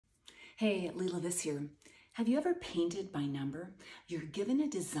Hey, Leela Viss here. Have you ever painted by number? You're given a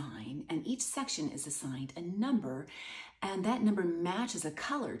design and each section is assigned a number and that number matches a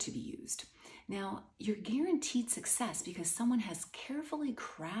color to be used. Now, you're guaranteed success because someone has carefully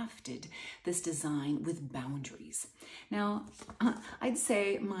crafted this design with boundaries. Now, I'd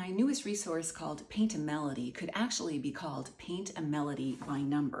say my newest resource called Paint a Melody could actually be called Paint a Melody by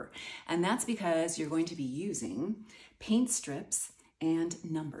Number. And that's because you're going to be using paint strips and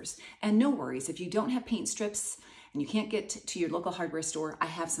numbers. And no worries, if you don't have paint strips and you can't get to your local hardware store, I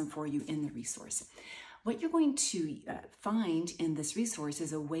have some for you in the resource. What you're going to find in this resource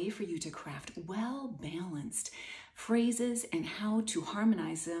is a way for you to craft well-balanced phrases and how to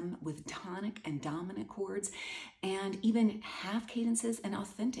harmonize them with tonic and dominant chords and even half cadences and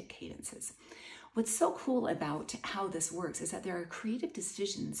authentic cadences. What's so cool about how this works is that there are creative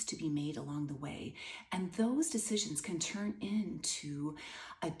decisions to be made along the way, and those decisions can turn into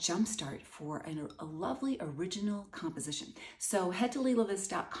a jumpstart for a lovely original composition. So head to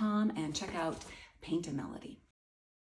leelaviss.com and check out Paint a Melody.